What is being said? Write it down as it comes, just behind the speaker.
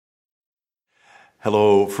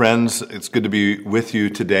Hello, friends. It's good to be with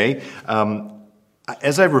you today.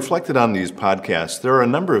 As I've reflected on these podcasts, there are a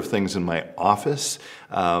number of things in my office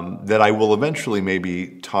that I will eventually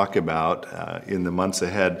maybe talk about in the months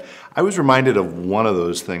ahead. I was reminded of one of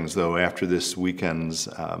those things, though, after this weekend's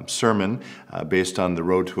sermon based on the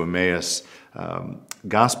Road to Emmaus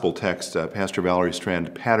gospel text. Pastor Valerie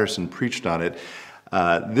Strand Patterson preached on it.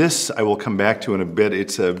 This I will come back to in a bit.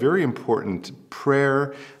 It's a very important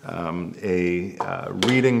prayer, a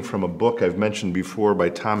reading from a book I've mentioned before by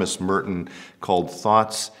Thomas Merton called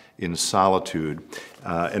Thoughts in Solitude.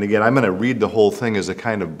 And again, I'm going to read the whole thing as a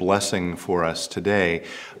kind of blessing for us today.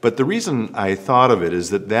 But the reason I thought of it is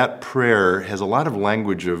that prayer has a lot of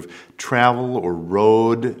language of travel or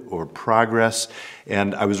road or progress.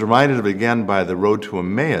 And I was reminded of it again by the Road to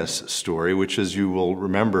Emmaus story, which, as you will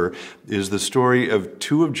remember, is the story of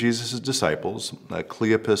two of Jesus' disciples,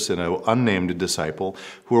 Cleopas and an unnamed disciple,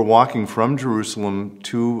 who are walking from Jerusalem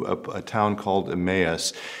to a town called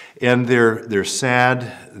Emmaus. And they're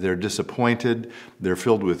sad, they're disappointed, they're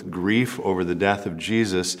filled with grief over the death of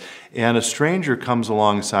Jesus, and a stranger comes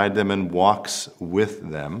alongside them and walks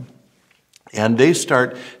with them. And they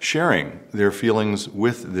start sharing their feelings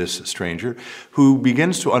with this stranger, who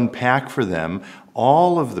begins to unpack for them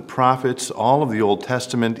all of the prophets, all of the Old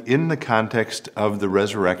Testament in the context of the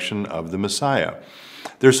resurrection of the Messiah.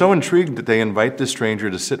 They're so intrigued that they invite the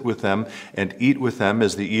stranger to sit with them and eat with them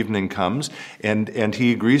as the evening comes, and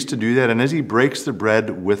he agrees to do that. And as he breaks the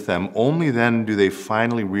bread with them, only then do they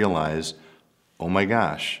finally realize, oh my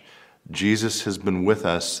gosh, Jesus has been with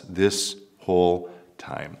us this whole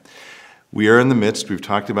time. We are in the midst, we've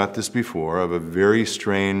talked about this before, of a very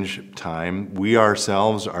strange time. We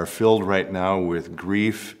ourselves are filled right now with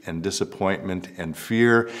grief and disappointment and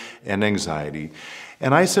fear and anxiety.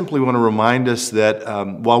 And I simply want to remind us that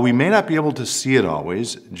while we may not be able to see it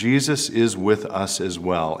always, Jesus is with us as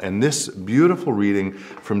well. And this beautiful reading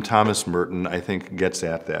from Thomas Merton, I think, gets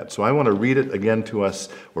at that. So I want to read it again to us,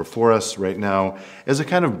 or for us right now, as a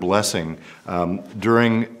kind of blessing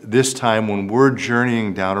during this time when we're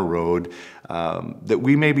journeying down a road that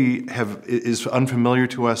we maybe is unfamiliar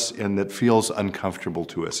to us and that feels uncomfortable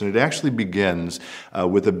to us. And it actually begins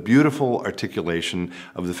with a beautiful articulation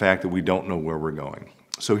of the fact that we don't know where we're going.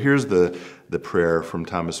 So here's the prayer from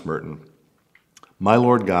Thomas Merton. My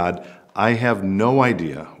Lord God, I have no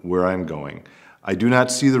idea where I'm going. I do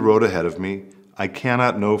not see the road ahead of me. I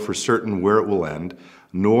cannot know for certain where it will end,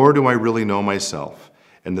 nor do I really know myself.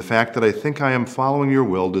 And the fact that I think I am following your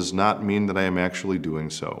will does not mean that I am actually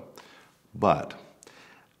doing so. But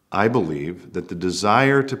I believe that the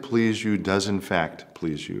desire to please you does in fact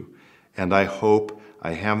please you, and I hope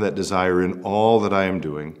I have that desire in all that I am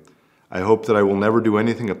doing. I hope that I will never do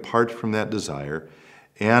anything apart from that desire,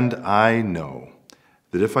 and I know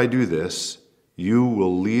that if I do this, you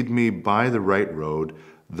will lead me by the right road,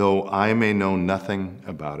 though I may know nothing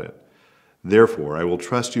about it. Therefore, I will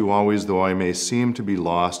trust you always, though I may seem to be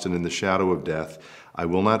lost and in the shadow of death. I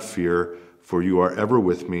will not fear, for you are ever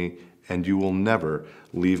with me, and you will never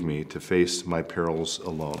leave me to face my perils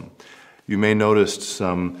alone. You may notice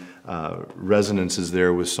some resonances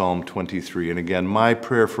there with Psalm 23. And again, my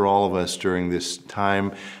prayer for all of us during this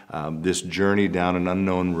time, this journey down an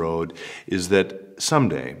unknown road, is that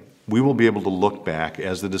someday we will be able to look back,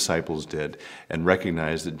 as the disciples did, and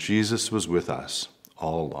recognize that Jesus was with us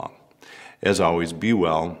all along. As always, be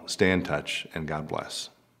well, stay in touch, and God bless.